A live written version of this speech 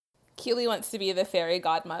Keely wants to be the fairy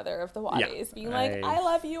godmother of the Wattys, being like, I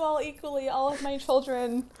love you all equally, all of my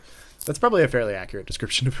children. That's probably a fairly accurate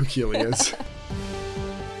description of who Keely is.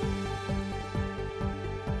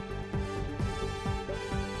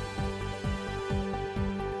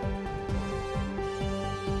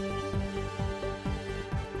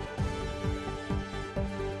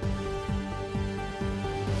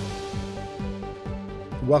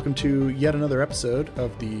 Welcome to yet another episode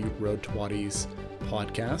of the Road to Wattys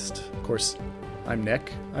podcast. Of course, I'm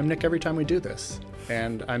Nick. I'm Nick every time we do this.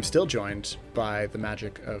 And I'm still joined by the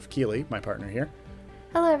magic of Keely, my partner here.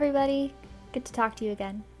 Hello, everybody. Good to talk to you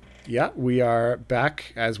again. Yeah, we are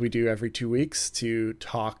back, as we do every 2 weeks, to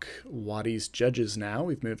talk Wattys judges now.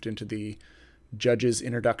 We've moved into the judges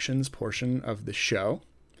introductions portion of the show.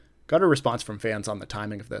 Got a response from fans on the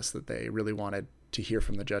timing of this, that they really wanted to hear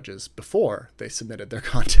from the judges before they submitted their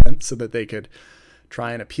content so that they could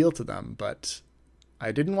try and appeal to them. But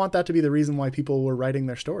I didn't want that to be the reason why people were writing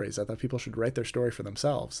their stories. I thought people should write their story for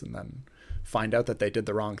themselves and then find out that they did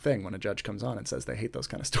the wrong thing when a judge comes on and says they hate those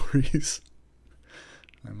kind of stories.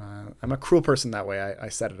 I'm a cruel person that way. I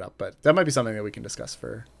set it up, but that might be something that we can discuss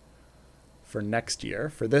for next year.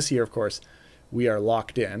 For this year, of course, we are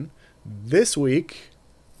locked in. This week,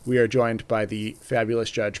 we are joined by the fabulous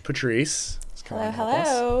judge, Patryce.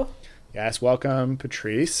 Hello. Yes, welcome,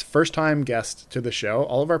 Patryce. First-time guest to the show.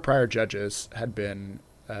 All of our prior judges had been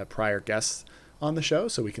prior guests on the show,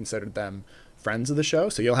 so we considered them friends of the show.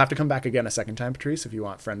 So you'll have to come back again a second time, Patryce, if you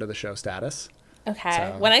want friend of the show status. Okay.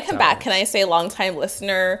 So, when I come back, can I say long-time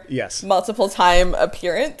listener? Yes. Multiple-time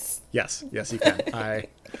appearance? Yes, you can.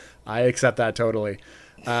 I accept that totally.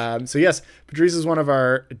 So yes, Patryce is one of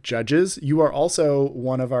our judges. You are also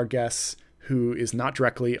one of our guests who is not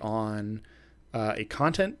directly on a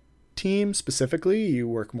content team specifically. You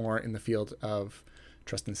work more in the field of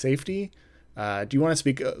trust and safety. Do you want to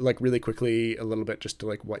speak really quickly a little bit just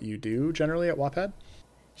to what you do generally at Wattpad?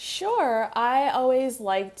 Sure. I always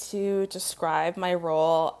like to describe my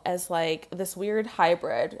role as this weird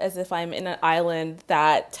hybrid, as if I'm in an island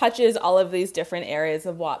that touches all of these different areas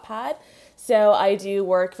of Wattpad. So I do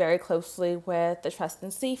work very closely with the trust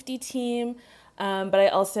and safety team, but I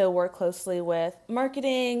also work closely with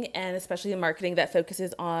marketing, and especially marketing that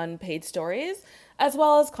focuses on paid stories as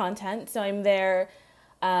well as content. So I'm there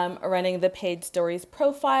running the paid stories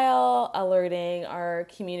profile, alerting our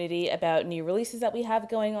community about new releases that we have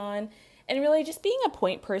going on, and really just being a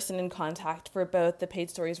point person in contact for both the paid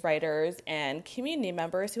stories writers and community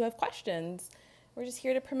members who have questions. We're just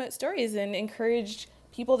here to promote stories and encourage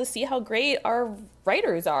people to see how great our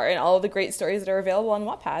writers are and all of the great stories that are available on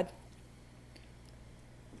Wattpad.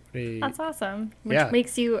 That's awesome. Which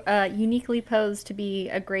makes you uniquely posed to be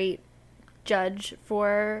a great judge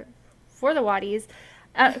for the Wattys.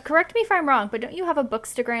 Correct me if I'm wrong, but don't you have a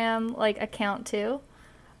Bookstagram account too?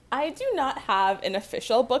 I do not have an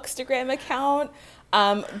official Bookstagram account.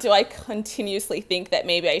 Do I continuously think that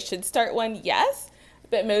maybe I should start one? Yes.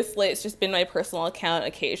 But mostly it's just been my personal account,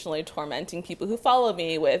 occasionally tormenting people who follow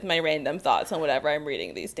me with my random thoughts on whatever I'm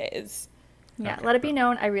reading these days. Yeah, okay. Let it be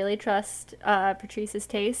known, I really trust Patryce's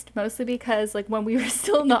taste, mostly because when we were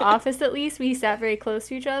still in the office, at least, we sat very close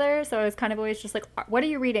to each other. So I was kind of always just what are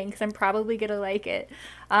you reading? Because I'm probably going to like it.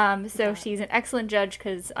 She's an excellent judge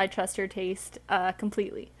because I trust her taste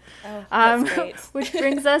completely. Oh, that's great. Which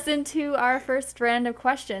brings us into our first round of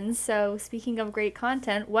questions. So speaking of great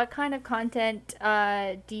content, what kind of content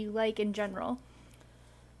do you like in general?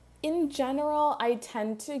 In general, I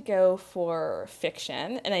tend to go for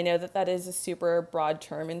fiction, and I know that is a super broad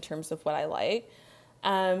term in terms of what I like,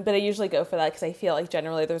 but I usually go for that because I feel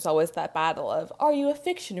generally there's always that battle of, are you a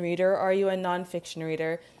fiction reader, or are you a nonfiction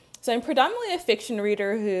reader? So I'm predominantly a fiction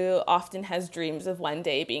reader who often has dreams of one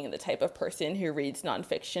day being the type of person who reads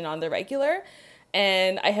nonfiction on the regular.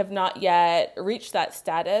 And I have not yet reached that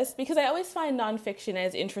status because I always find nonfiction,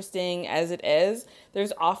 as interesting as it is,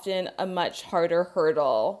 there's often a much harder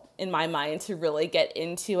hurdle in my mind to really get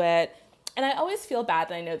into it. And I always feel bad,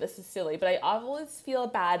 and I know this is silly, but I always feel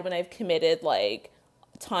bad when I've committed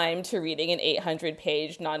time to reading an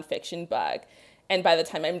 800-page nonfiction book. And by the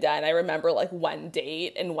time I'm done, I remember one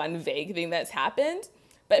date and one vague thing that's happened.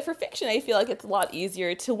 But for fiction, I feel it's a lot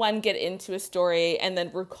easier to, one, get into a story and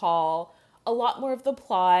then recall a lot more of the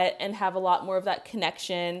plot and have a lot more of that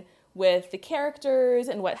connection with the characters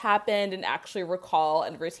and what happened and actually recall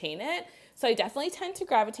and retain it. So I definitely tend to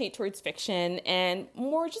gravitate towards fiction and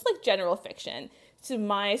more just general fiction. So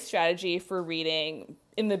my strategy for reading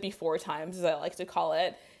in the before times, as I like to call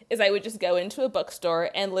it, is I would just go into a bookstore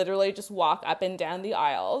and literally just walk up and down the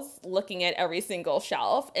aisles, looking at every single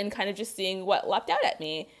shelf and kind of just seeing what leapt out at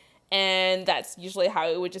me. And that's usually how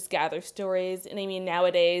I would just gather stories. And I mean,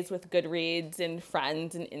 nowadays with Goodreads and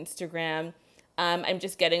Friends and Instagram, I'm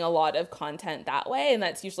just getting a lot of content that way. And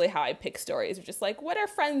that's usually how I pick stories. Just like, what are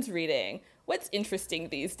friends reading? What's interesting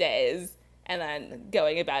these days? And then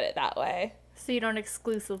going about it that way. So you don't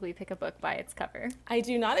exclusively pick a book by its cover? I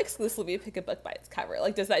do not exclusively pick a book by its cover.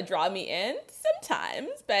 Like, does that draw me in?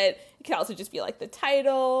 Sometimes. But it can also just be like the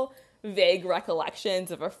title, vague recollections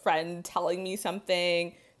of a friend telling me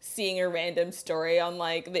something, seeing a random story on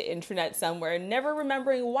like the internet somewhere, never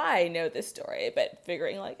remembering why I know this story, but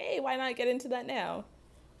figuring like, hey, why not get into that now?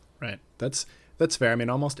 Right. That's fair. I mean,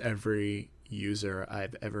 almost every user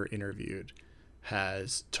I've ever interviewed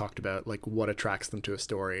has talked about like what attracts them to a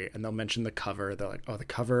story, and they'll mention the cover. They're like, oh, the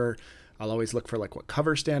cover, I'll always look for like what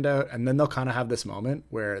covers stand out. And then they'll kind of have this moment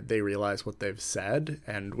where they realize what they've said.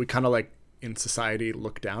 And we kind of like in society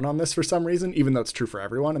look down on this for some reason, even though it's true for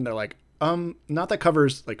everyone. And they're like, not that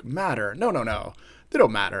covers like matter. No. They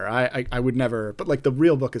don't matter. I would never, but like the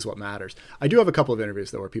real book is what matters. I do have a couple of interviews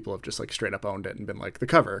though where people have just like straight up owned it and been like the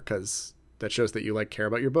cover, because that shows that you like care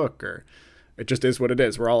about your book, or it just is what it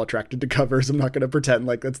is. We're all attracted to covers. I'm not going to pretend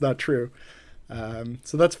like that's not true.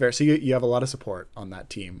 So that's fair. So you have a lot of support on that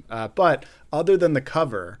team. But other than the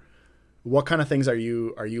cover, what kind of things are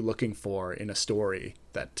you looking for in a story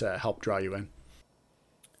that help draw you in?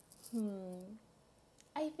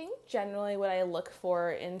 I think generally what I look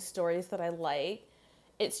for in stories that I like,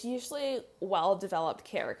 it's usually well-developed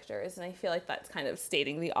characters, and I feel like that's kind of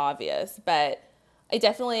stating the obvious, but I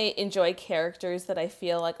definitely enjoy characters that I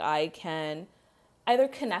feel like I can either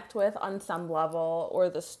connect with on some level, or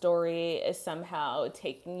the story is somehow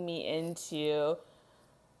taking me into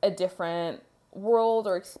a different world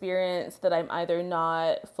or experience that I'm either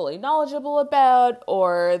not fully knowledgeable about,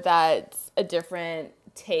 or that's a different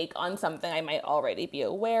take on something I might already be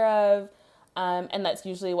aware of. And that's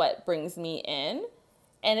usually what brings me in.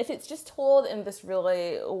 And if it's just told in this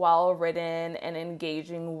really well-written and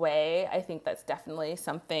engaging way, I think that's definitely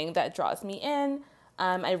something that draws me in.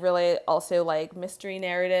 I really also like mystery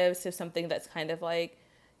narratives, so something that's kind of like,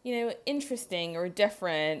 interesting or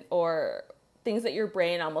different, or things that your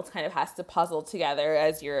brain almost kind of has to puzzle together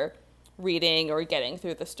as you're reading or getting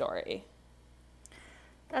through the story.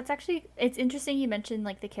 That's actually, it's interesting you mentioned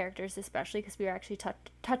like the characters, especially because we were actually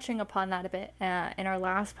touching upon that a bit in our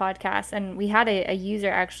last podcast. And we had a user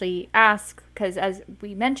actually ask, because as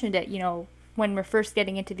we mentioned it, when we're first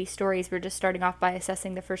getting into these stories, we're just starting off by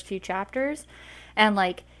assessing the first few chapters. And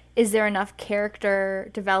like, is there enough character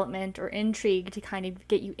development or intrigue to kind of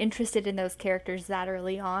get you interested in those characters that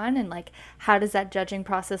early on? And like, how does that judging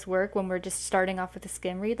process work when we're just starting off with a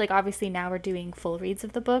skim read? Like, obviously now we're doing full reads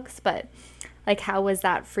of the books, but like, how was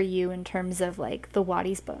that for you in terms of like the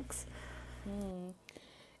Wattys books?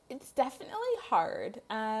 It's definitely hard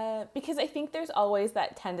because I think there's always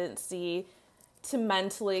that tendency to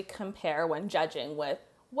mentally compare when judging with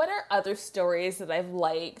what are other stories that I've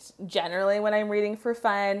liked generally when I'm reading for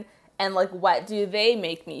fun, and like what do they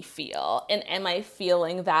make me feel, and am I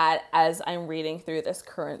feeling that as I'm reading through this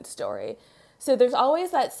current story? So there's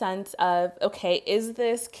always that sense of, okay, is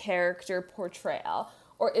this character portrayal,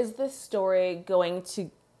 or is this story going to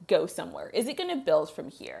go somewhere? Is it going to build from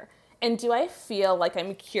here? And do I feel like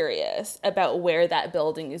I'm curious about where that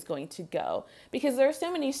building is going to go? Because there are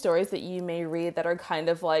so many stories that you may read that are kind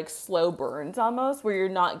of like slow burns almost, where you're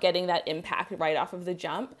not getting that impact right off of the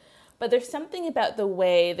jump. But there's something about the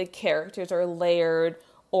way the characters are layered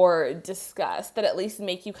or discussed that at least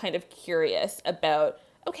make you kind of curious about,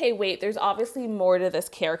 okay, wait, there's obviously more to this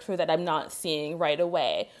character that I'm not seeing right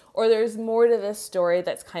away. Or there's more to this story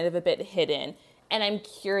that's kind of a bit hidden, and I'm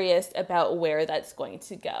curious about where that's going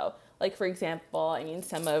to go. Like, for example, I mean,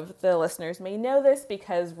 some of the listeners may know this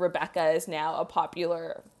because Rebecca is now a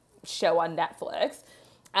popular show on Netflix.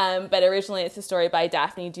 But originally it's a story by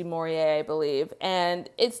Daphne du Maurier, I believe. And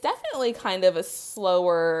it's definitely kind of a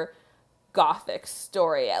slower gothic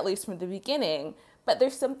story, at least from the beginning. But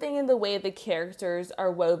there's something in the way the characters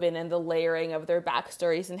are woven and the layering of their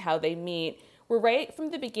backstories and how they meet, where right from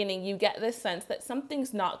the beginning you get this sense that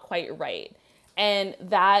something's not quite right. And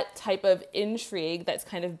that type of intrigue that's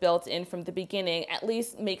kind of built in from the beginning at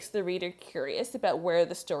least makes the reader curious about where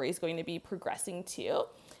the story is going to be progressing to.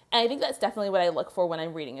 And I think that's definitely what I look for when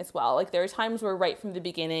I'm reading as well. Like, there are times where right from the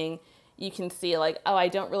beginning you can see like, oh, I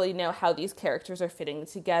don't really know how these characters are fitting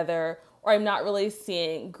together, or I'm not really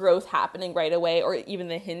seeing growth happening right away, or even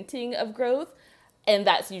the hinting of growth. And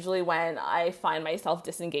that's usually when I find myself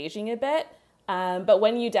disengaging a bit. But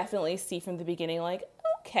when you definitely see from the beginning, like,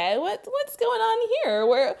 okay, what's going on here?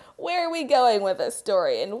 Where are we going with this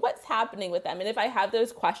story, and what's happening with them? And if I have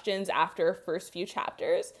those questions after first few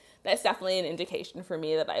chapters, that's definitely an indication for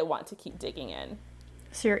me that I want to keep digging in.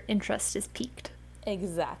 So your interest is piqued.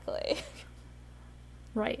 Exactly.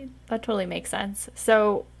 Right. That totally makes sense.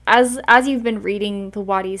 So as you've been reading the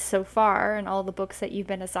Wattys so far and all the books that you've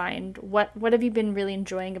been assigned, what have you been really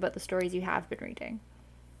enjoying about the stories you have been reading?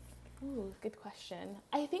 Ooh, good question.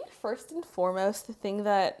 I think first and foremost, the thing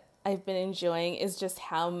that I've been enjoying is just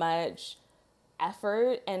how much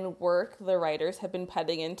effort and work the writers have been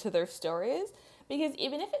putting into their stories. Because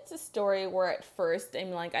even if it's a story where at first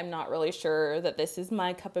I'm like, I'm not really sure that this is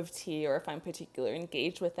my cup of tea or if I'm particularly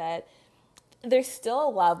engaged with it, there's still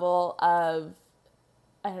a level of,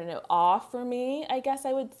 I don't know, awe for me, I guess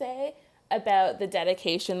I would say, about the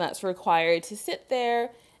dedication that's required to sit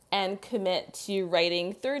there and commit to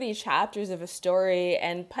writing 30 chapters of a story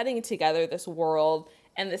and putting together this world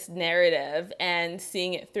and this narrative and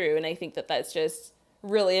seeing it through. And I think that that's just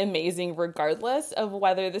really amazing regardless of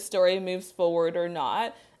whether the story moves forward or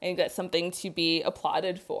not. I think that's something to be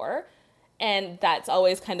applauded for. And that's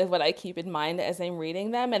always kind of what I keep in mind as I'm reading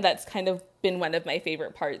them. And that's kind of been one of my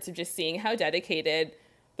favorite parts of just seeing how dedicated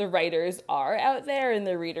the writers are out there and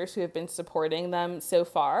the readers who have been supporting them so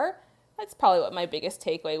far. That's probably what my biggest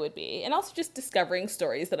takeaway would be. And also just discovering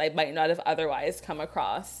stories that I might not have otherwise come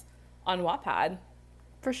across on Wattpad.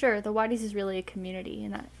 For sure. The Wattys is really a community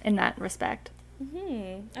in that respect.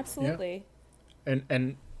 Mm-hmm. Absolutely. Yeah.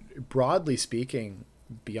 And broadly speaking,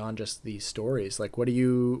 beyond just these stories, like what have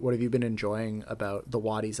you been enjoying about the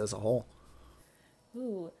Wattys as a whole?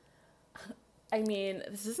 Ooh, I mean,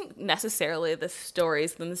 this isn't necessarily the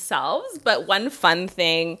stories themselves, but one fun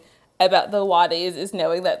thing about the Wattys is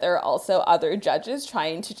knowing that there are also other judges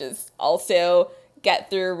trying to just also get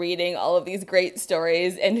through reading all of these great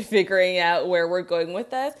stories and figuring out where we're going with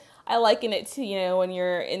this. I liken it to, when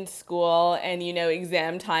you're in school and,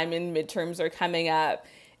 exam time and midterms are coming up.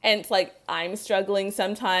 And it's like, I'm struggling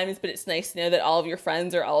sometimes, but it's nice to know that all of your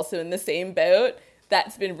friends are also in the same boat.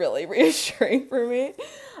 That's been really reassuring for me.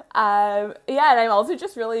 And I'm also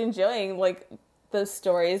just really enjoying, the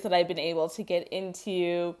stories that I've been able to get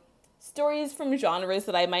into, stories from genres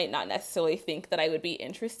that I might not necessarily think that I would be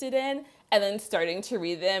interested in, and then starting to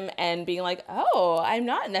read them and being like, oh, I'm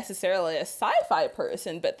not necessarily a sci-fi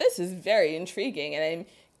person, but this is very intriguing, and I'm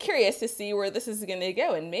curious to see where this is going to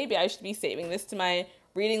go, and maybe I should be saving this to my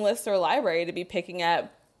reading list or library to be picking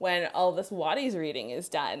up when all this Wattys reading is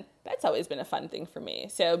done. That's always been a fun thing for me.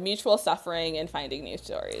 So mutual suffering and finding new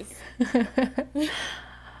stories.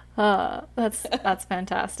 That's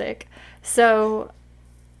fantastic. So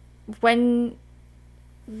what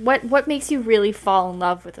makes you really fall in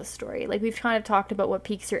love with a story? Like, we've kind of talked about what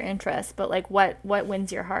piques your interest, but what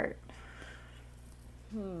wins your heart?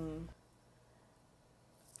 It's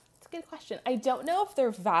a good question. I don't know if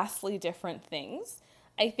they're vastly different things.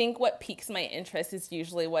 I think what piques my interest is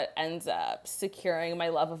usually what ends up securing my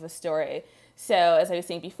love of a story. So as I was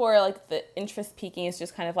saying before, the interest piquing is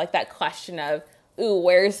just kind of like that question of, ooh,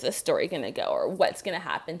 where's the story going to go? Or what's going to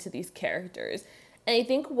happen to these characters? And I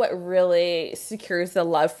think what really secures the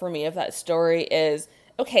love for me of that story is,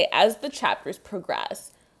 okay, as the chapters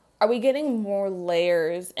progress, are we getting more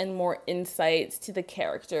layers and more insights to the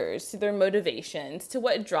characters, to their motivations, to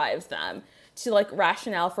what drives them, to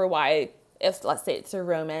rationale for why, if let's say it's a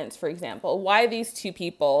romance, for example, why these two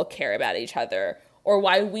people care about each other, or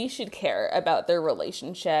why we should care about their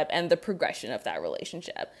relationship and the progression of that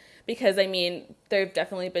relationship. Because, there have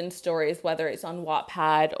definitely been stories, whether it's on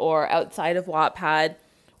Wattpad or outside of Wattpad,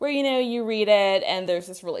 where, you read it and there's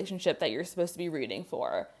this relationship that you're supposed to be rooting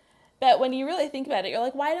for. But when you really think about it, you're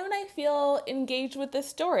like, why don't I feel engaged with this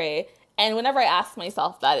story? And whenever I ask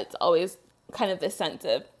myself that, it's always kind of this sense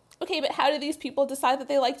of, okay, but how do these people decide that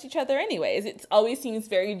they liked each other anyways? It always seems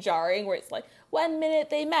very jarring where it's like, 1 minute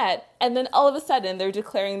they met, and then all of a sudden they're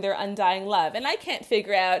declaring their undying love. And I can't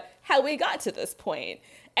figure out how we got to this point.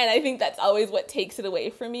 And I think that's always what takes it away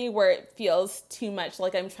from me, where it feels too much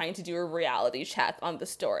like I'm trying to do a reality check on the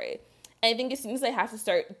story. And I think as soon as I have to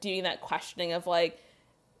start doing that questioning of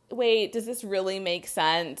wait, does this really make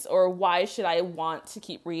sense? Or why should I want to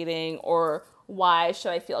keep reading? Or why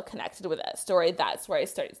should I feel connected with that story? That's where I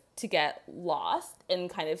start to get lost and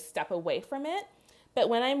kind of step away from it. But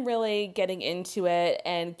when I'm really getting into it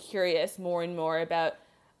and curious more and more about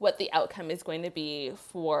what the outcome is going to be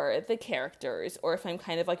for the characters, or if I'm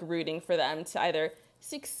kind of rooting for them to either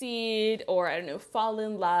succeed or, fall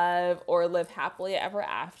in love or live happily ever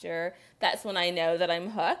after, that's when I know that I'm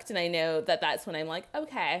hooked, and I know that that's when I'm like,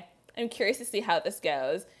 okay, I'm curious to see how this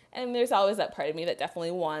goes. And there's always that part of me that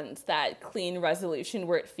definitely wants that clean resolution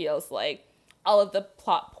where it feels like all of the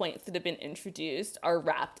plot points that have been introduced are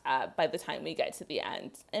wrapped up by the time we get to the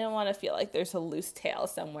end. I don't want to feel like there's a loose tail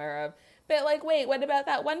somewhere of, but like, wait, what about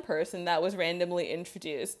that one person that was randomly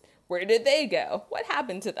introduced? Where did they go? What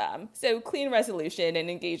happened to them? So clean resolution and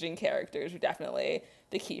engaging characters are definitely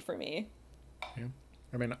the key for me. Yeah.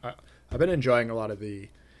 I mean, I've been enjoying a lot of the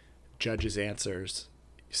judges' answers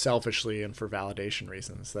selfishly and for validation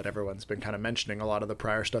reasons, that everyone's been kind of mentioning a lot of the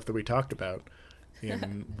prior stuff that we talked about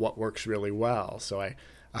in what works really well. So I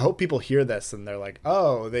hope people hear this and they're like,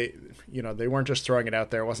 oh, they weren't just throwing it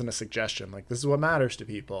out there. It wasn't a suggestion. Like, this is what matters to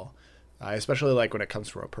people. I especially like when it comes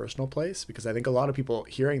from a personal place, because I think a lot of people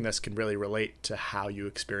hearing this can really relate to how you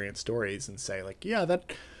experience stories and say like, yeah,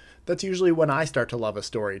 that's usually when I start to love a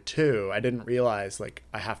story too. I didn't realize like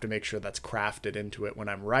I have to make sure that's crafted into it when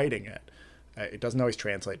I'm writing it. It doesn't always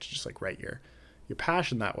translate to just like write your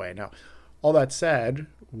passion that way. Now, all that said,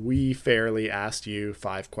 we fairly asked you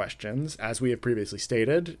 5 questions, as we have previously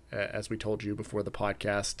stated, as we told you before the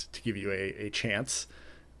podcast, to give you a chance.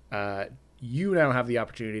 You now have the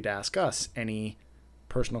opportunity to ask us any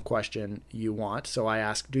personal question you want. So I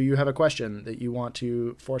ask, do you have a question that you want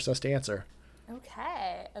to force us to answer?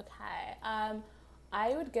 Okay.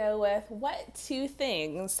 I would go with, what 2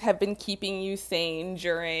 things have been keeping you sane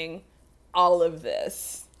during all of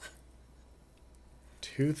this?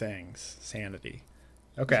 2 things. Sanity.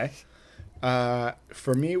 Okay.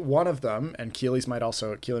 For me, one of them, and Keely may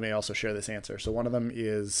also share this answer. So one of them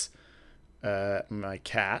is my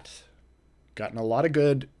cat. Gotten a lot of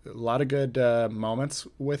good moments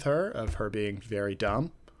with her, of her being very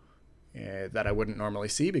dumb, that I wouldn't normally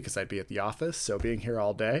see because I'd be at the office. So being here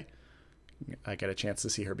all day, I get a chance to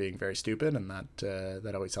see her being very stupid, and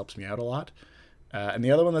that always helps me out a lot. And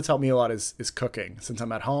the other one that's helped me a lot is cooking. Since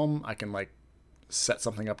I'm at home, I can like set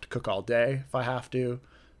something up to cook all day if I have to.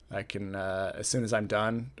 I can, as soon as I'm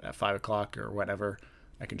done at 5 o'clock or whenever,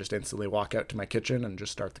 I can just instantly walk out to my kitchen and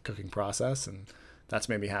just start the cooking process. And that's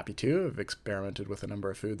made me happy too. I've experimented with a number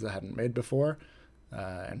of foods I hadn't made before,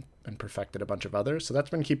 and perfected a bunch of others. So that's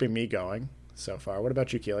been keeping me going so far. What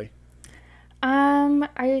about you, Keely?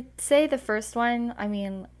 I'd say the first one, I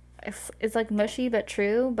mean, it's like mushy but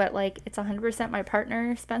true, but like it's 100% my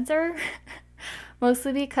partner, Spencer.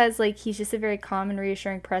 Mostly because like he's just a very calm and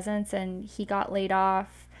reassuring presence, and he got laid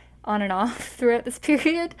off on and off throughout this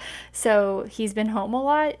period. So he's been home a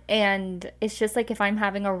lot, and it's just like if I'm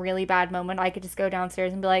having a really bad moment, I could just go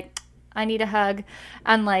downstairs and be like, I need a hug,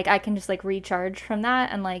 and like I can just like recharge from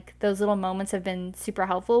that. And like those little moments have been super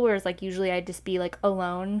helpful, whereas like usually I'd just be like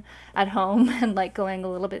alone at home and like going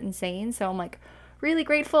a little bit insane. So I'm like really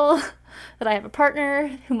grateful that I have a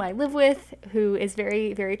partner whom I live with, who is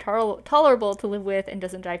very, very tolerable to live with and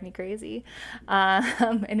doesn't drive me crazy,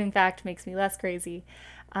 and in fact makes me less crazy.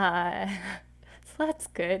 So that's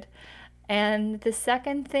good. And the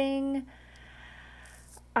second thing,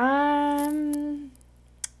 I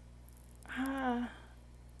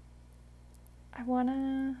want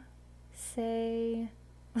to say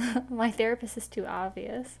my therapist is too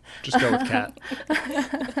obvious. Just go with Kat.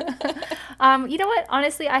 You know what?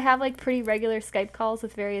 Honestly, I have like pretty regular Skype calls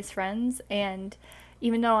with various friends, and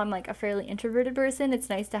even though I'm like a fairly introverted person, it's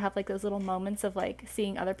nice to have like those little moments of like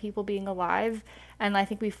seeing other people being alive. And I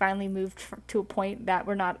think we finally moved to a point that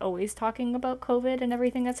we're not always talking about COVID and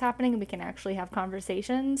everything that's happening, and we can actually have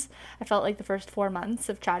conversations. I felt like the first 4 months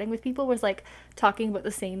of chatting with people was like talking about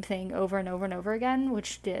the same thing over and over and over again,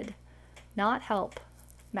 which did not help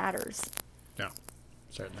matters. No,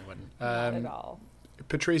 certainly wouldn't. Not at all.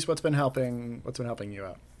 Patryce, what's been helping you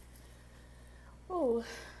out? Oh,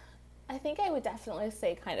 I think I would definitely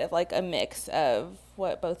say kind of like a mix of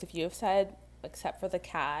what both of you have said, except for the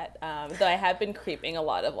cat. Though I have been creeping a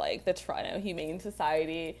lot of like the Toronto Humane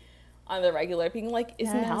Society on the regular, being like,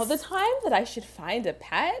 is now the time that I should find a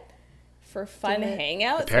pet for fun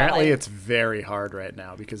hangouts? Apparently it's very hard right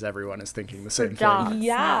now because everyone is thinking the same dogs, thing.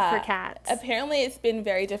 Yeah, not for cats. Apparently it's been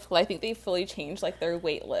very difficult. I think they fully changed like their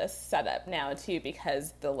wait list setup now too,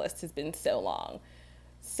 because the list has been so long.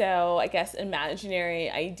 So I guess imaginary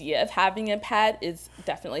idea of having a pet is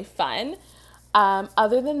definitely fun.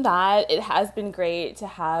 Other than that, it has been great to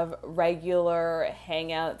have regular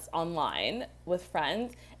hangouts online with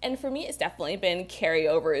friends. And for me, it's definitely been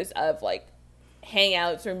carryovers of like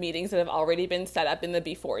hangouts or meetings that have already been set up in the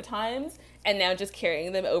before times, and now just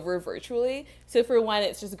carrying them over virtually. So for one,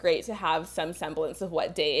 it's just great to have some semblance of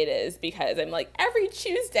what day it is, because I'm like, every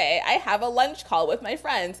Tuesday I have a lunch call with my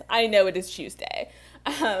friends. I know it is Tuesday.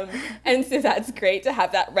 And so that's great to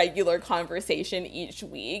have that regular conversation each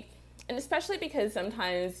week. And especially because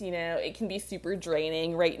sometimes, you know, it can be super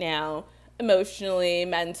draining right now emotionally,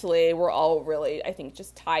 mentally, we're all really, I think,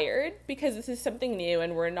 just tired because this is something new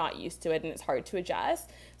and we're not used to it and it's hard to adjust.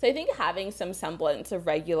 So I think having some semblance of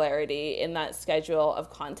regularity in that schedule of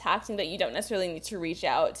contacting, that you don't necessarily need to reach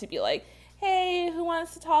out to be like, hey, who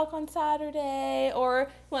wants to talk on Saturday, or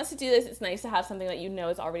who wants to do this? It's nice to have something that you know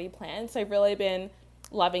is already planned. So I've really been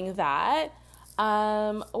loving that.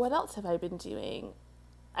 What else have I been doing?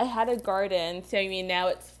 I had a garden, so I mean, now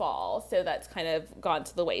it's fall, so that's kind of gone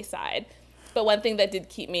to the wayside. But one thing that did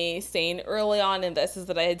keep me sane early on in this is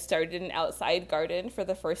that I had started an outside garden for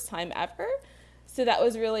the first time ever. So that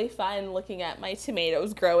was really fun, looking at my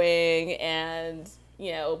tomatoes growing and,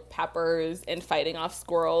 you know, peppers, and fighting off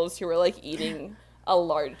squirrels who were like eating a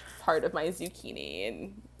large part of my zucchini,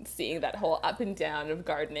 and seeing that whole up and down of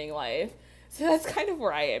gardening life. So that's kind of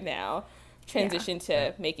where I am now, transition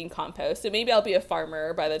to making compost. So maybe I'll be a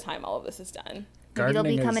farmer by the time all of this is done. Maybe you'll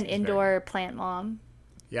become an indoor plant mom.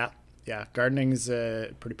 Yeah. Yeah, gardening is a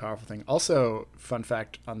pretty powerful thing. Also, fun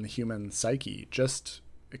fact on the human psyche, just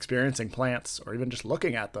experiencing plants or even just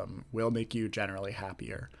looking at them will make you generally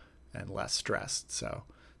happier and less stressed. So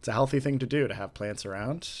it's a healthy thing to do, to have plants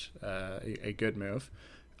around, a good move.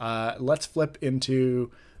 Let's flip into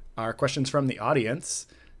our questions from the audience.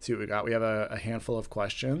 See what we got. We have a handful of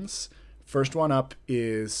questions. First one up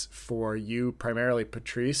is for you, primarily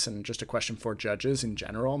Patryce, and just a question for judges in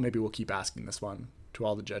general. Maybe we'll keep asking this one to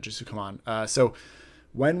all the judges who come on. So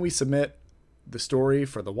when we submit the story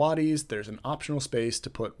for the Wattys, there's an optional space to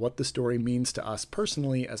put what the story means to us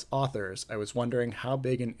personally as authors. I was wondering how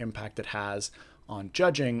big an impact it has on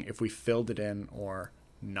judging if we filled it in or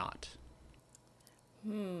not.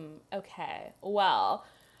 Okay. Well,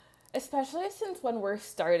 especially since when we're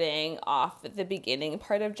starting off at the beginning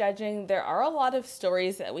part of judging, there are a lot of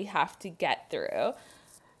stories that we have to get through.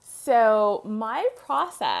 So my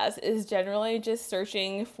process is generally just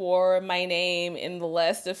searching for my name in the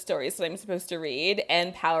list of stories that I'm supposed to read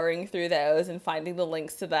and powering through those and finding the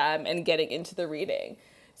links to them and getting into the reading.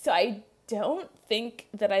 So I don't think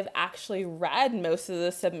that I've actually read most of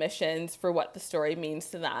the submissions for what the story means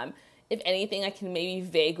to them. If anything, I can maybe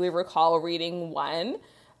vaguely recall reading one.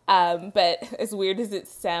 But as weird as it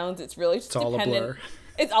sounds, it's really just dependent.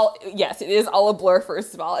 Yes, it is all a blur,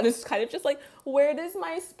 first of all. And it's kind of just like, where does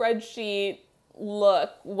my spreadsheet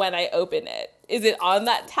look when I open it? Is it on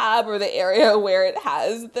that tab or the area where it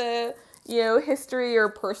has the, history or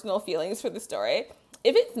personal feelings for the story?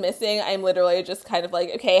 If it's missing, I'm literally just kind of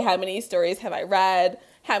like, okay, how many stories have I read?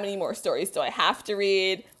 How many more stories do I have to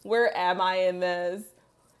read? Where am I in this?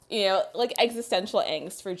 Like existential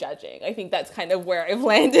angst for judging. I think that's kind of where I've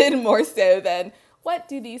landed more so than what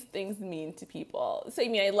do these things mean to people. So,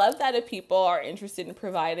 I love that if people are interested in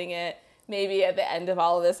providing it, maybe at the end of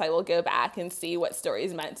all of this, I will go back and see what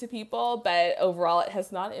stories meant to people. But overall, it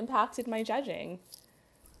has not impacted my judging.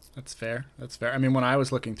 That's fair. When I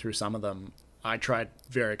was looking through some of them, I tried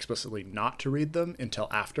very explicitly not to read them until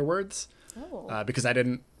afterwards. Because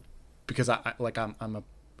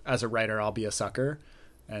as a writer, I'll be a sucker.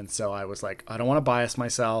 And so I was like, I don't want to bias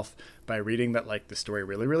myself by reading that like the story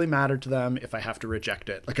really, really mattered to them if I have to reject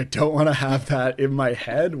it. Like I don't want to have that in my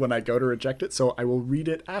head when I go to reject it. So I will read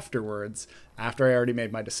it afterwards, after I already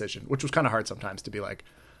made my decision, which was kind of hard sometimes to be like,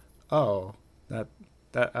 oh,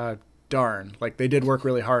 darn, like they did work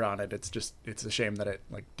really hard on it. It's a shame that it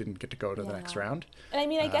like didn't get to go to the next round. And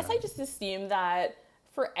I guess I just assume that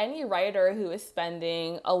for any writer who is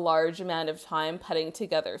spending a large amount of time putting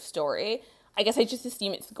together a story, I guess I just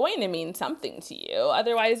assume it's going to mean something to you.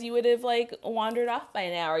 Otherwise, you would have like wandered off by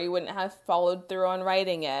now, or you wouldn't have followed through on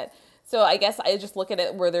writing it. So I guess I just look at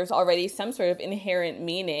it where there's already some sort of inherent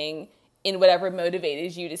meaning in whatever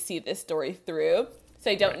motivated you to see this story through.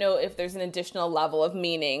 So I don't know if there's an additional level of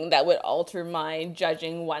meaning that would alter my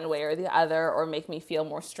judging one way or the other, or make me feel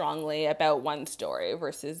more strongly about one story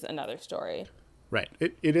versus another story. Right.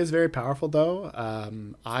 It is very powerful, though.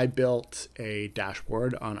 I built a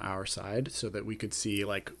dashboard on our side so that we could see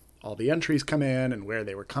like all the entries come in and where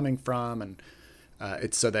they were coming from. And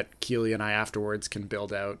it's so that Keely and I afterwards can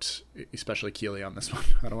build out, especially Keely on this one.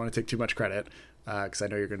 I don't want to take too much credit because I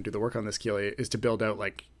know you're going to do the work on this, Keely, is to build out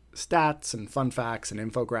like stats and fun facts and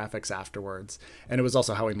infographics afterwards. And it was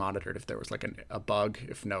also how we monitored if there was like a bug,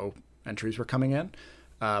 if no entries were coming in.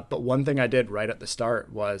 But one thing I did right at the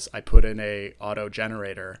start was I put in a auto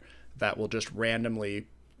generator that will just randomly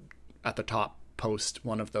at the top post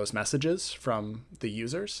one of those messages from the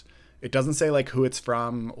users. It doesn't say like who it's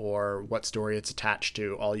from or what story it's attached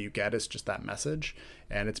to. All you get is just that message.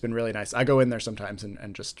 And it's been really nice. I go in there sometimes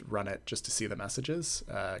and just run it just to see the messages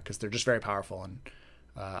because they're just very powerful. And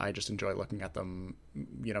I just enjoy looking at them,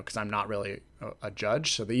 because I'm not really a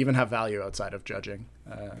judge. So they even have value outside of judging.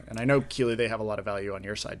 And I know, Keely, they have a lot of value on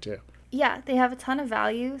your side too. Yeah, they have a ton of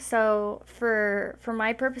value. So for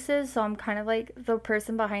my purposes, so I'm kind of like the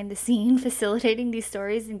person behind the scene facilitating these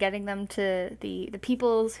stories and getting them to the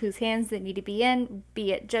peoples whose hands they need to be in,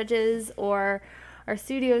 be it judges or our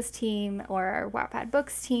studios team or our Wattpad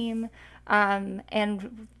Books team,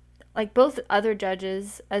 and like both other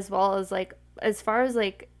judges, as well as like as far as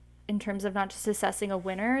like in terms of not just assessing a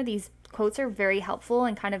winner, these quotes are very helpful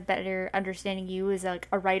and kind of better understanding you as like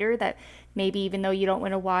a writer, that maybe even though you don't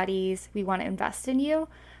win a Wattys, we want to invest in you.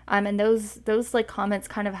 And those like comments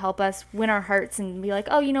kind of help us win our hearts and be like,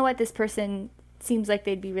 oh, you know what, this person seems like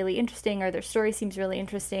they'd be really interesting, or their story seems really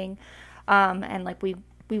interesting. And like we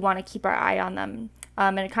want to keep our eye on them.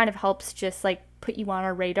 And it kind of helps just like put you on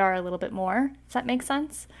our radar a little bit more. Does that make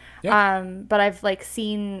sense? Yeah. But I've like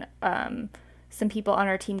seen some people on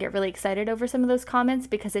our team get really excited over some of those comments,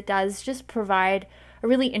 because it does just provide a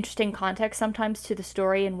really interesting context sometimes to the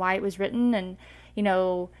story and why it was written. And,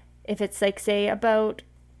 if it's like, say, about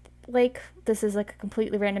like, this is like a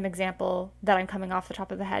completely random example that I'm coming off the top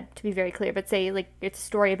of the head to be very clear, but say like it's a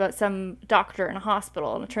story about some doctor in a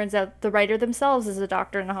hospital, and it turns out the writer themselves is a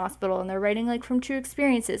doctor in a hospital, and they're writing like from true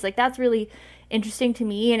experiences. Like that's really interesting to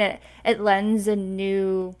me, and it lends a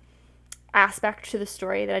new aspect to the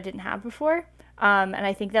story that I didn't have before. And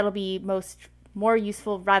I think that'll be more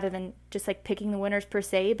useful rather than just like picking the winners per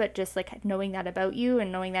se, but just like knowing that about you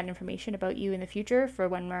and knowing that information about you in the future for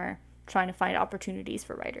when we're trying to find opportunities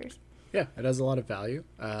for writers. Yeah, it has a lot of value.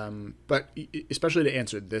 But especially to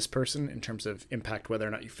answer this person in terms of impact, whether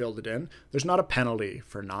or not you filled it in, there's not a penalty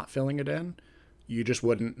for not filling it in. You just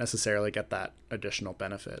wouldn't necessarily get that additional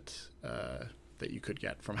benefit that you could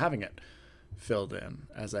get from having it filled in.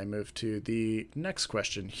 As I move to the next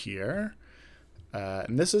question here.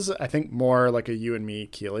 And this is, I think, more like a you and me,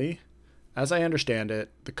 Keely. As I understand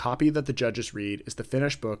it, the copy that the judges read is the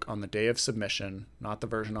finished book on the day of submission, not the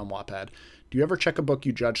version on Wattpad. Do you ever check a book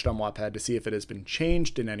you judged on Wattpad to see if it has been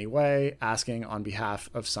changed in any way, asking on behalf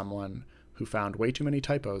of someone who found way too many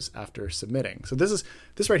typos after submitting? So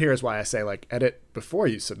this right here is why I say, like, edit before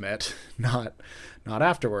you submit, not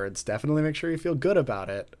afterwards. Definitely make sure you feel good about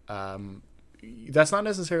it. That's not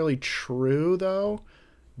necessarily true, though.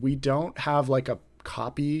 We don't have like a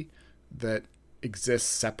copy that exists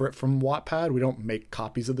separate from Wattpad. We don't make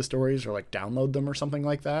copies of the stories or like download them or something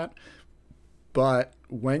like that. But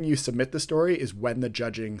when you submit the story is when the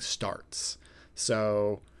judging starts.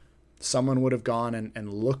 So someone would have gone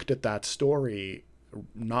and looked at that story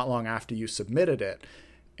not long after you submitted it.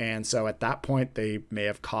 And so at that point, they may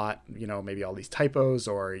have caught, maybe all these typos,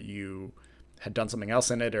 or you had done something else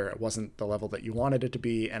in it, or it wasn't the level that you wanted it to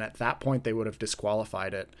be. And at that point, they would have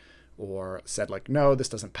disqualified it or said like, no, this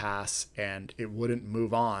doesn't pass. And it wouldn't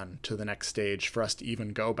move on to the next stage for us to even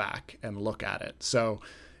go back and look at it. So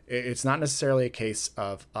it's not necessarily a case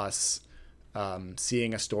of us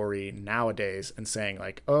seeing a story nowadays and saying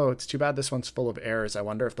like, oh, it's too bad this one's full of errors. I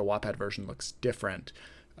wonder if the Wattpad version looks different.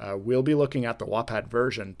 We'll be looking at the Wattpad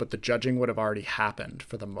version, but the judging would have already happened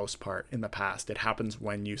for the most part in the past. It happens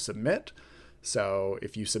when you submit. So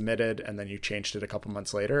if you submitted and then you changed it a couple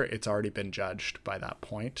months later, it's already been judged by that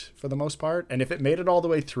point for the most part. And if it made it all the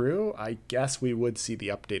way through, I guess we would see the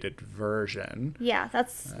updated version. Yeah,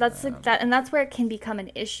 that's like that, and that's where it can become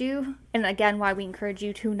an issue. And again, why we encourage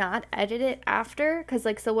you to not edit it after, because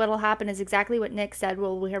like, so what'll happen is exactly what Nick said.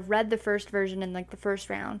 Well, we have read the first version in like the first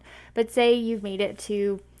round, but say you've made it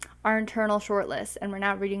to our internal shortlist and we're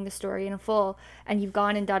now reading the story in full, and you've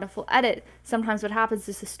gone and done a full edit. Sometimes what happens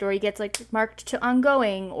is the story gets like marked to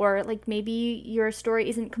ongoing, or like maybe your story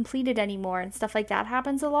isn't completed anymore, and stuff like that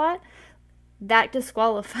happens a lot. That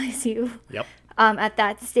disqualifies you. Yep. At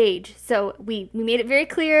that stage. So we made it very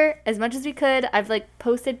clear as much as we could. I've like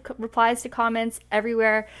posted replies to comments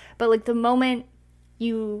everywhere, but like the moment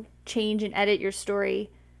you change and edit your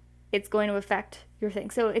story, it's going to affect your thing.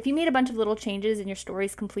 So if you made a bunch of little changes and your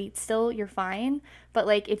story's complete still, you're fine. But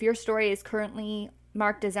like if your story is currently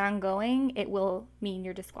marked as ongoing, it will mean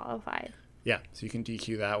you're disqualified. Yeah, so you can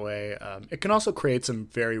DQ that way. It can also create some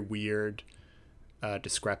very weird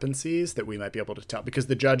discrepancies that we might be able to tell, because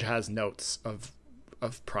the judge has notes of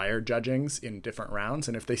prior judgings in different rounds.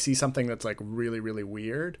 And if they see something that's like really, really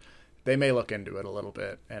weird, they may look into it a little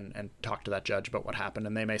bit and talk to that judge about what happened.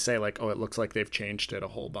 And they may say like, oh, it looks like they've changed it a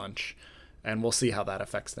whole bunch. And we'll see how that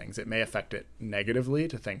affects things. It may affect it negatively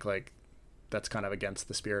to think like that's kind of against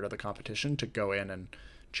the spirit of the competition to go in and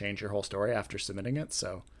change your whole story after submitting it.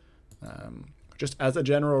 So just as a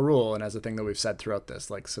general rule, and as a thing that we've said throughout this,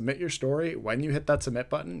 like submit your story. When you hit that submit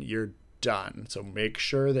button, you're done. So make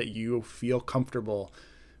sure that you feel comfortable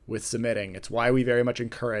with submitting. It's why we very much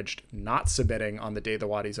encouraged not submitting on the day the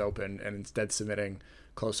Wattys open and instead submitting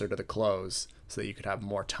closer to the close so that you could have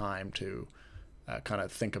more time to kind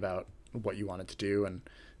of think about what you wanted to do and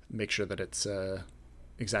make sure that it's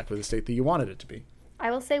exactly the state that you wanted it to be.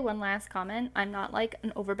 I will say one last comment. I'm not like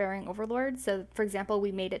an overbearing overlord. So, for example,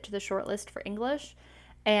 we made it to the shortlist for English,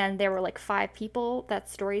 and there were like 5 people that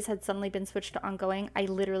stories had suddenly been switched to ongoing. I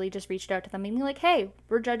literally just reached out to them and be like, hey,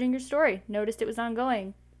 we're judging your story. Noticed it was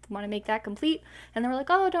ongoing. Want to make that complete? And they were like,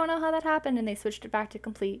 oh, don't know how that happened. And they switched it back to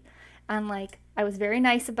complete. And like, I was very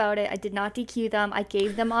nice about it. I did not DQ them. I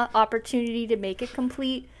gave them an opportunity to make it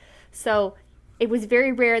complete. So it was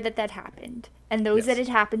very rare that that happened. And those that it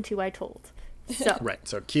happened to, I told. So Right.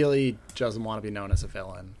 So Keely doesn't want to be known as a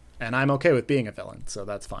villain. And I'm okay with being a villain, so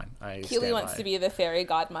that's fine. Keely wants to be the fairy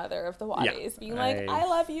godmother of the Wattys, being like, I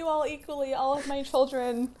love you all equally, all of my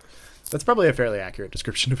children. That's probably a fairly accurate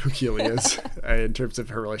description of who Keely is in terms of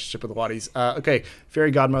her relationship with the Wattys. Okay,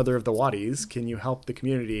 fairy godmother of the Wattys, can you help the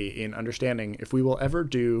community in understanding if we will ever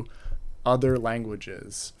do other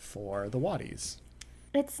languages for the Wattys?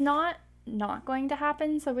 it's not going to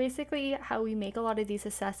happen. So basically how we make a lot of these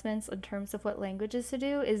assessments in terms of what languages to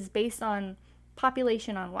do is based on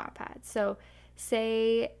population on Wattpad. So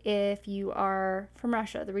say if you are from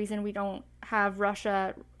Russia, the reason we don't have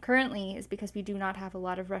Russia currently is because we do not have a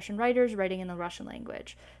lot of Russian writers writing in the Russian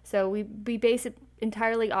language. So we base it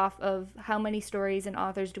entirely off of how many stories and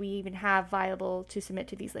authors do we even have viable to submit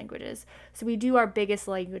to these languages. So we do our biggest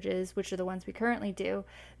languages, which are the ones we currently do.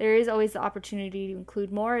 There is always the opportunity to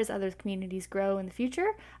include more as other communities grow in the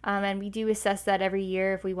future. And we do assess that every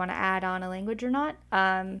year if we want to add on a language or not.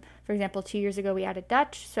 For example, 2 years ago we added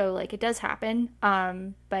Dutch. So like it does happen,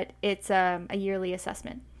 but it's a yearly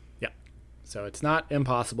assessment. So it's not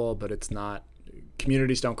impossible, but it's not,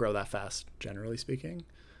 communities don't grow that fast, generally speaking.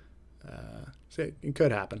 So it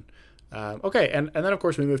could happen. Okay, and then of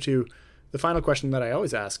course we move to the final question that I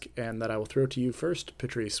always ask, and that I will throw to you first,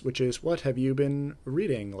 Patryce, which is, what have you been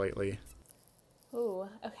reading lately? Ooh,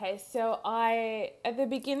 okay. So at the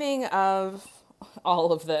beginning of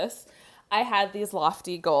all of this, I had these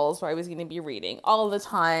lofty goals where I was going to be reading all the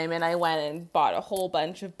time, and I went and bought a whole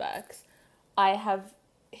bunch of books. I have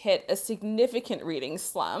hit a significant reading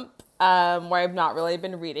slump where I've not really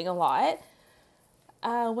been reading a lot.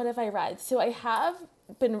 What have I read? So I have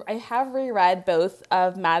reread both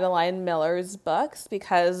of Madeline Miller's books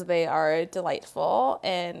because they are delightful,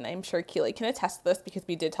 and I'm sure Keely can attest to this because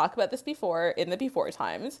we did talk about this before in the before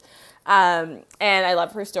times. And I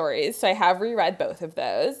love her stories, so I have reread both of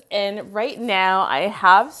those. And right now I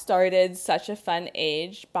have started Such a Fun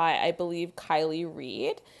Age by, I believe, Kylie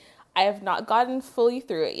Reed. I have not gotten fully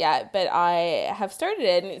through it yet, but I have started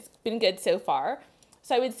it, and it's been good so far.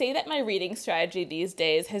 So I would say that my reading strategy these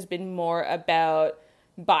days has been more about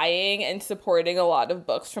buying and supporting a lot of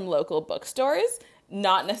books from local bookstores,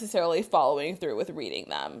 not necessarily following through with reading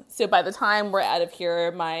them. So by the time we're out of here,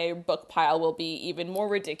 my book pile will be even more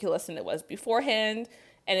ridiculous than it was beforehand,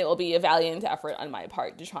 and it will be a valiant effort on my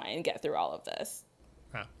part to try and get through all of this.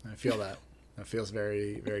 Wow, I feel that. That feels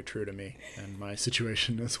very, very true to me and my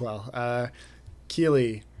situation as well.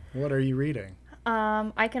 Keely, what are you reading?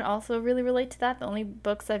 I can also really relate to that. The only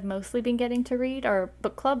books I've mostly been getting to read are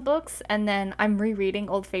book club books, and then I'm rereading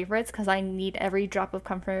old favorites because I need every drop of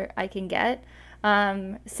comfort I can get.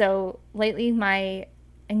 So lately my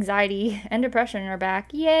anxiety and depression are back.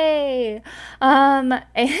 Yay!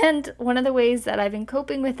 And one of the ways that I've been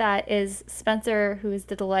coping with that is Spencer, who is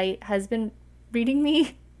the delight, has been reading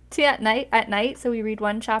me at night. So we read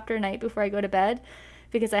one chapter a night before I go to bed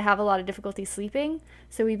because I have a lot of difficulty sleeping.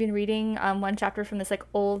 So we've been reading one chapter from this like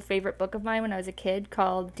old favorite book of mine when I was a kid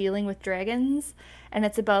called Dealing with Dragons. And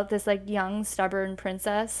it's about this like young stubborn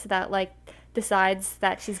princess that like decides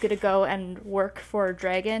that she's gonna go and work for a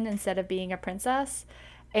dragon instead of being a princess.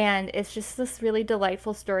 And it's just this really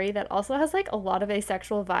delightful story that also has like a lot of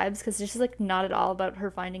asexual vibes because it's just like not at all about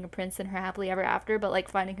her finding a prince and her happily ever after, but like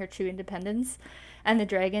finding her true independence. And the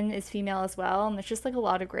dragon is female as well, and there's just like a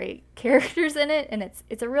lot of great characters in it, and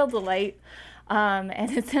it's a real delight. And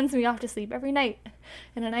it sends me off to sleep every night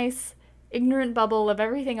in a nice ignorant bubble of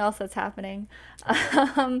everything else that's happening.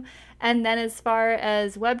 And then as far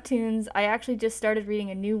as webtoons, I actually just started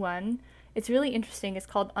reading a new one. It's really interesting. It's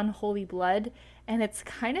called Unholy Blood, and it's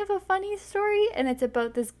kind of a funny story, and it's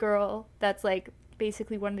about this girl that's like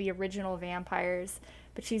basically one of the original vampires,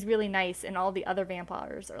 but she's really nice, and all the other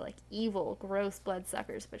vampires are like evil, gross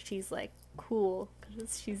bloodsuckers, but she's like cool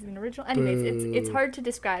because she's an original. Anyways, it's hard to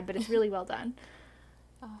describe, but it's really well done.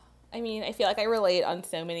 I mean, I feel like I relate on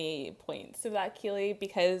so many points to that, Keely,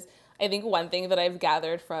 because I think one thing that I've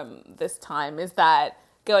gathered from this time is that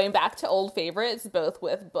going back to old favorites, both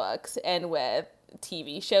with books and with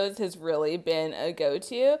TV shows, has really been a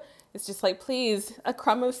go-to. It's just like, please, a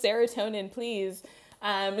crumb of serotonin, please.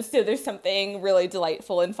 So there's something really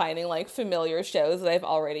delightful in finding like familiar shows that I've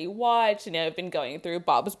already watched. You know, I've been going through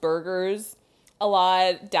Bob's Burgers a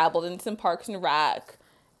lot, dabbled in some Parks and Rec,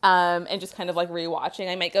 and just kind of like rewatching.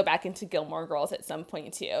 I might go back into Gilmore Girls at some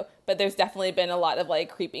point too, but there's definitely been a lot of like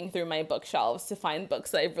creeping through my bookshelves to find books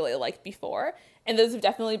that I've really liked before. And those have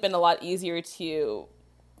definitely been a lot easier to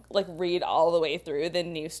like read all the way through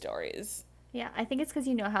than new stories. Yeah, I think it's because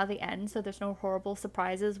you know how they end, so there's no horrible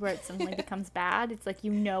surprises where it suddenly becomes bad. It's like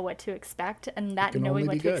you know what to expect, and that knowing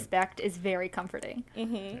what to expect is very comforting.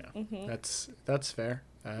 That's fair.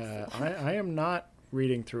 I am not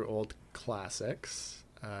reading through old classics.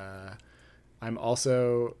 I'm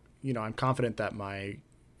also, I'm confident that my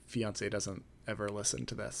fiance doesn't ever listen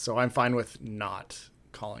to this, so I'm fine with not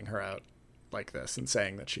calling her out like this and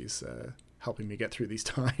saying that she's helping me get through these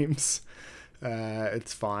times.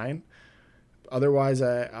 It's fine. Otherwise,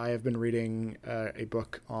 I have been reading a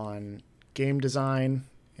book on game design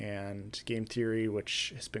and game theory,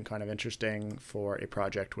 which has been kind of interesting for a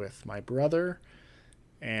project with my brother.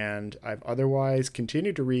 And I've otherwise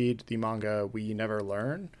continued to read the manga We Never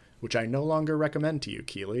Learn, which I no longer recommend to you,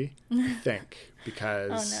 Keely, I think,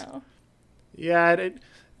 because... Oh, no. Yeah,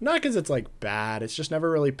 not because it's like bad. It's just never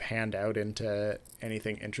really panned out into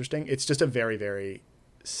anything interesting. It's just a very, very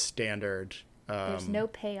standard... There's no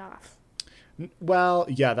payoff. Well,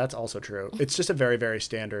 yeah, that's also true. It's just a very, very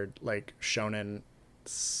standard, like, shonen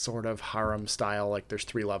sort of harem style. Like, there's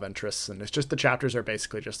 3 love interests, and it's just the chapters are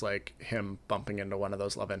basically just, like, him bumping into one of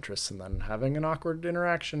those love interests and then having an awkward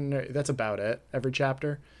interaction. That's about it, every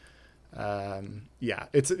chapter. Yeah,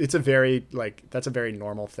 it's a very, like, that's a very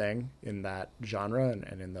normal thing in that genre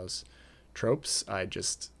and in those tropes. I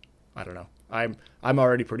don't know. I'm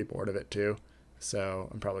already pretty bored of it, too. So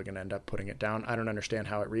I'm probably going to end up putting it down. I don't understand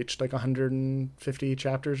how it reached like 150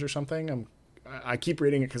 chapters or something. I keep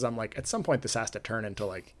reading it because I'm like, at some point this has to turn into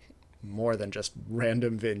like more than just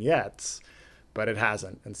random vignettes, but it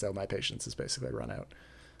hasn't. And so my patience has basically run out.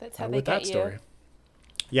 That's how they get you.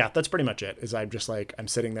 Yeah, that's pretty much it. Is I'm just like, I'm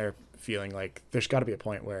sitting there feeling like there's got to be a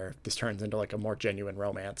point where this turns into like a more genuine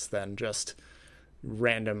romance than just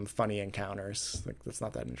random funny encounters. Like that's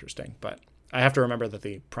not that interesting, but I have to remember that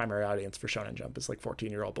the primary audience for Shonen Jump is like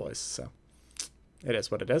 14-year-old boys, so it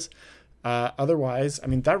is what it is. Otherwise, I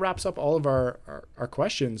mean, that wraps up all of our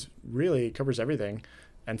questions, really covers everything.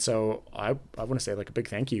 And so I want to say like a big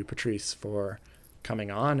thank you, Patryce, for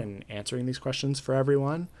coming on and answering these questions for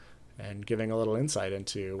everyone and giving a little insight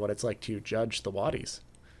into what it's like to judge the Wattys.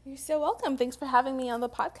 You're so welcome. Thanks for having me on the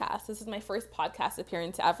podcast. This is my first podcast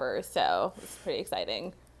appearance ever, so it's pretty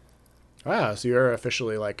exciting. Wow, so you're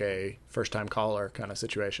officially like a first-time caller kind of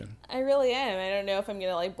situation. I really am. I don't know if I'm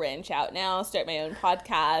going to like branch out now, start my own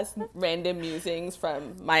podcast, random musings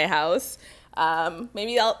from my house.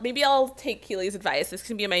 Maybe I'll take Keely's advice. This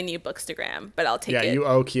can be my new bookstagram, but I'll take it. Yeah, you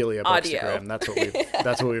owe Keely a audio. bookstagram.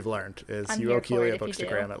 That's what we've learned is you owe Keely a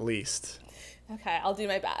bookstagram at least. Okay, I'll do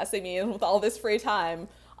my best. I mean, with all this free time,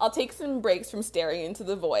 I'll take some breaks from staring into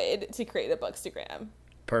the void to create a bookstagram.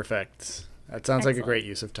 Perfect. That sounds like a great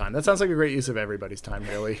use of time. That sounds like a great use of everybody's time,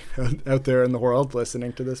 really, out there in the world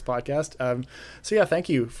listening to this podcast. So yeah, thank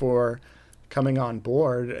you for coming on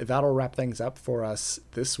board. That'll wrap things up for us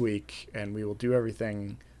this week, and we will do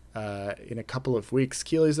everything in a couple of weeks.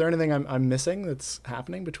 Keely, is there anything I'm missing that's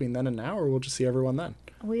happening between then and now, or we'll just see everyone then?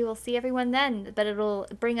 We will see everyone then, but it'll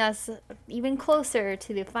bring us even closer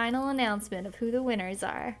to the final announcement of who the winners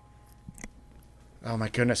are. Oh my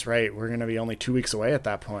goodness, right. We're going to be only 2 weeks away at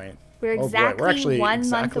that point. We're exactly 1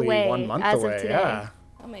 month away as of today. Yeah.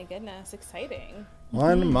 Oh my goodness, exciting.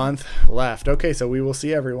 1 month left. Okay, so we will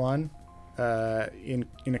see everyone in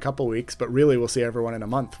a couple weeks, but really we'll see everyone in a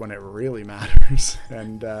month when it really matters.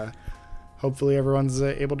 And hopefully everyone's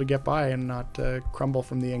able to get by and not crumble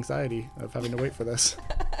from the anxiety of having to wait for this.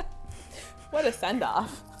 What a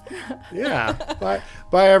send-off. Yeah.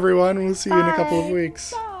 Bye everyone. We'll see you in a couple of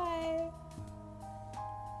weeks. Bye.